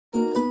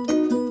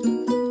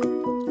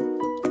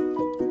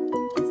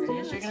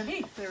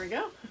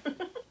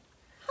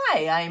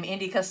Hi, I'm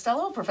Andy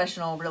Costello,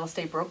 professional real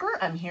estate broker.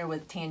 I'm here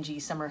with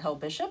Tangee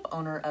Summerhill-Bishop,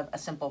 owner of A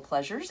Simple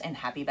Pleasures and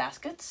Happy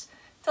Baskets.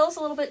 Tell us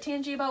a little bit,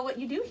 Tangee, about what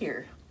you do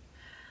here.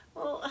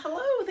 Well,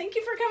 hello. Thank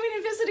you for coming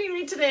and visiting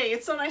me today.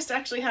 It's so nice to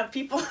actually have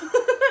people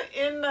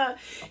in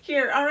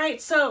here. All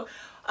right, so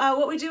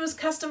what we do is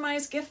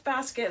customize gift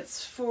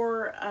baskets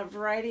for a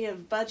variety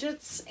of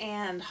budgets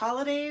and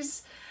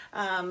holidays.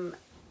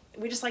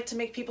 We just like to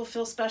make people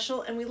feel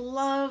special, and we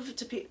love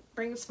to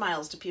bring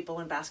smiles to people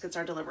when baskets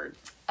are delivered.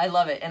 I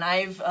love it, and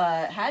I've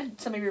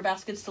had some of your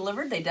baskets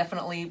delivered. They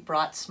definitely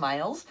brought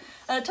smiles.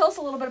 Tell us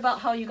a little bit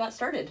about how you got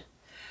started.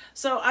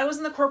 So I was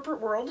in the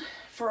corporate world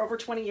for over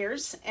 20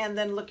 years and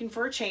then looking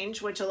for a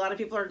change, which a lot of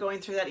people are going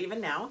through that even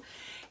now.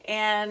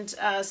 And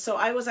so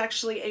I was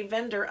actually a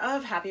vendor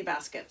of Happy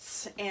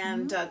Baskets.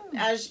 And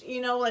as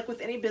you know, like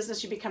with any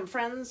business, you become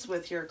friends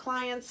with your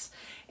clients.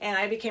 And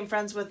I became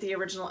friends with the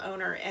original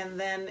owner and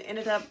then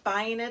ended up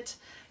buying it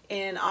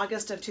in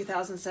August of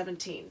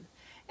 2017.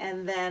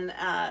 And then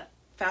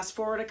fast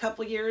forward a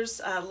couple years,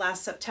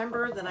 last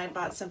September, then I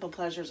bought Simple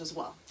Pleasures as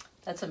well.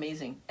 That's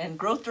amazing. And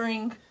growth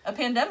during a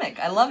pandemic.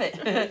 I love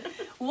it.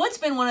 What's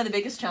been one of the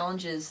biggest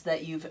challenges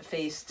that you've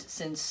faced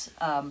since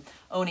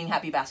owning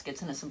Happy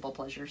Baskets and A Simple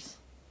Pleasures?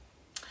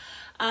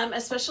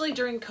 Especially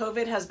during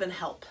COVID has been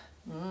help.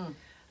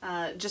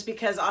 Just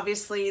because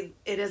obviously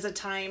it is a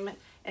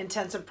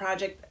time-intensive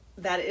project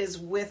that is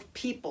with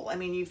people. I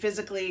mean, you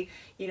physically,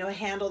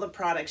 handle the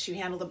products, you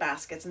handle the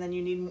baskets, and then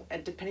you need,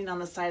 depending on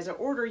the size of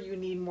order, you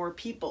need more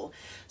people.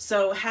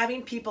 So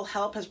having people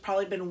help has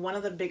probably been one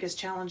of the biggest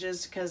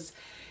challenges because,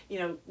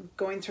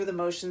 going through the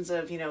motions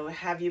of,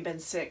 have you been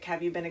sick?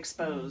 Have you been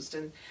exposed?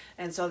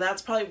 And so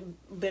that's probably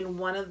been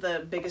one of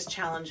the biggest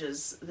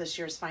challenges this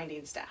year is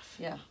finding staff.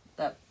 Yeah,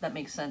 that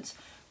makes sense.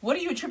 What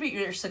do you attribute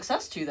your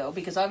success to, though?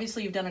 Because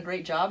obviously you've done a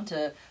great job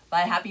to buy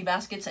Happy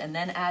Baskets and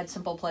then add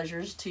Simple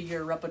Pleasures to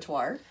your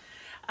repertoire.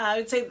 I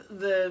would say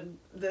the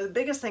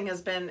biggest thing has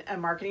been a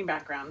marketing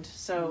background.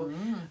 So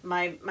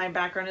my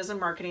background is in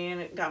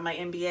marketing, got my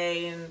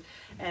MBA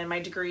and my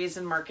degrees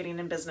in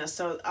marketing and business.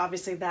 So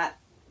obviously that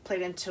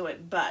played into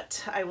it.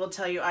 But I will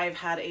tell you, I've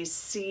had a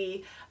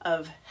sea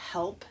of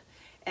help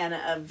and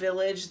a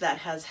village that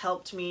has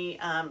helped me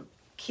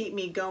keep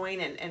me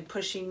going and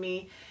pushing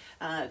me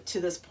to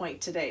this point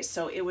today.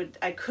 So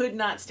I could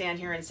not stand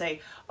here and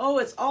say, oh,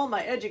 it's all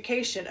my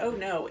education. Oh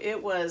no,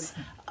 it was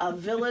a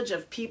village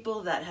of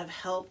people that have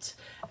helped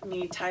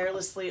me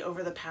tirelessly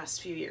over the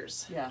past few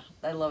years. Yeah,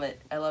 I love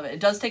it. I love it. It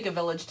does take a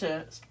village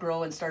to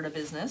grow and start a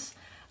business.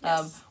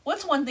 Yes.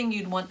 What's one thing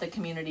you'd want the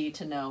community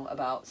to know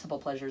about Simple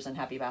Pleasures and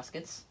Happy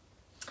Baskets?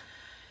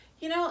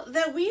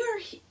 That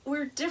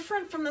we're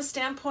different from the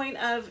standpoint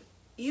of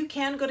you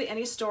can go to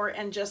any store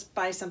and just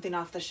buy something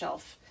off the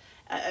shelf.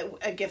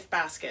 A gift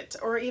basket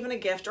or even a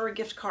gift or a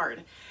gift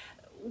card.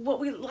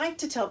 What we like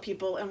to tell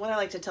people and what I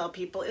like to tell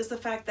people is the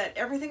fact that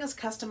everything is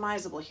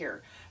customizable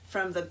here.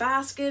 From the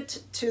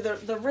basket to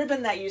the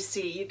ribbon that you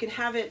see, you can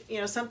have it,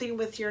 something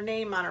with your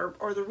name on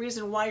or the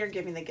reason why you're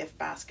giving the gift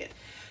basket.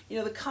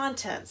 The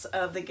contents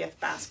of the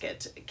gift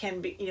basket can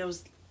be,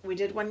 we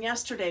did one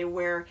yesterday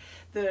where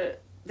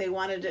they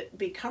wanted it to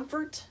be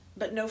comfort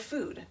but no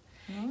food.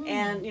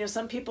 And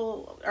some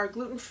people are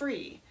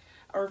gluten-free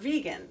or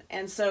vegan.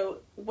 And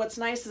so what's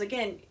nice is,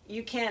 again,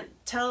 you can't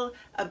tell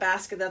a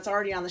basket that's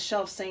already on the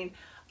shelf saying,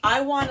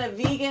 I want a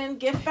vegan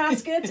gift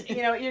basket.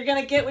 You're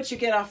going to get what you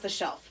get off the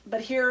shelf.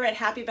 But here at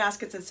Happy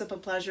Baskets and Simple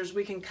Pleasures,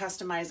 we can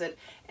customize it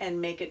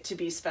and make it to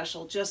be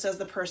special, just as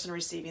the person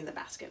receiving the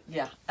basket.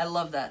 Yeah, I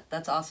love that.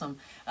 That's awesome.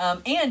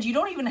 And you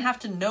don't even have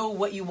to know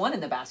what you want in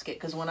the basket,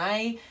 because when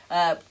I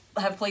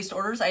have placed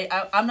orders,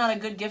 I'm not a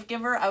good gift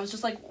giver. I was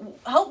just like,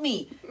 help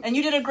me. And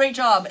you did a great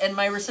job, and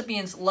my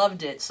recipients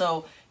loved it.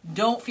 So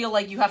don't feel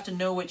like you have to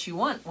know what you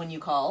want when you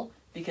call,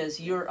 because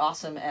you're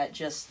awesome at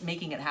just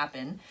making it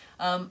happen.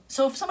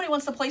 So if somebody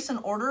wants to place an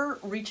order,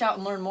 reach out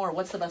and learn more,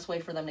 what's the best way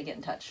for them to get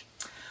in touch?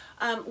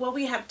 Well,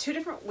 we have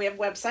we have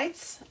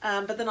websites,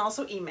 but then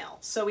also email.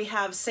 So we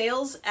have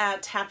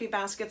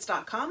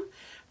sales@happybaskets.com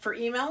for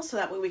email, so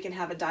that way we can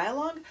have a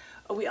dialogue.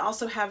 We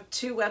also have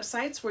 2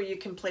 websites where you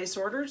can place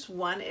orders.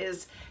 One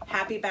is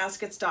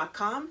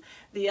happybaskets.com.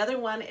 The other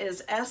one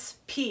is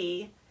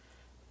spdx.com.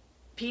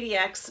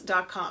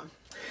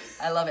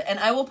 I love it. And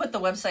I will put the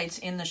websites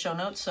in the show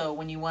notes, so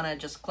when you want to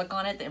just click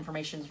on it, the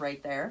information's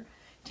right there.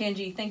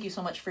 Tangee, thank you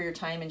so much for your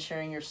time and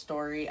sharing your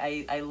story.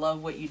 I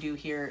love what you do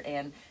here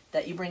and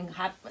that you bring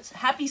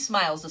happy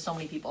smiles to so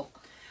many people.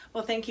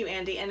 Well, thank you,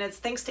 Andy. And it's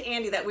thanks to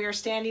Andy that we are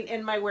standing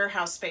in my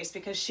warehouse space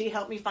because she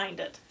helped me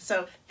find it.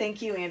 So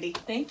thank you, Andy.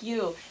 Thank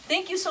you.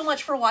 Thank you so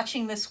much for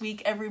watching this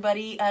week,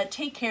 everybody.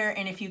 Take care,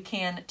 and if you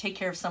can, take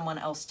care of someone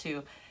else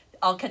too.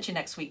 I'll catch you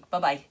next week.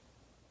 Bye-bye.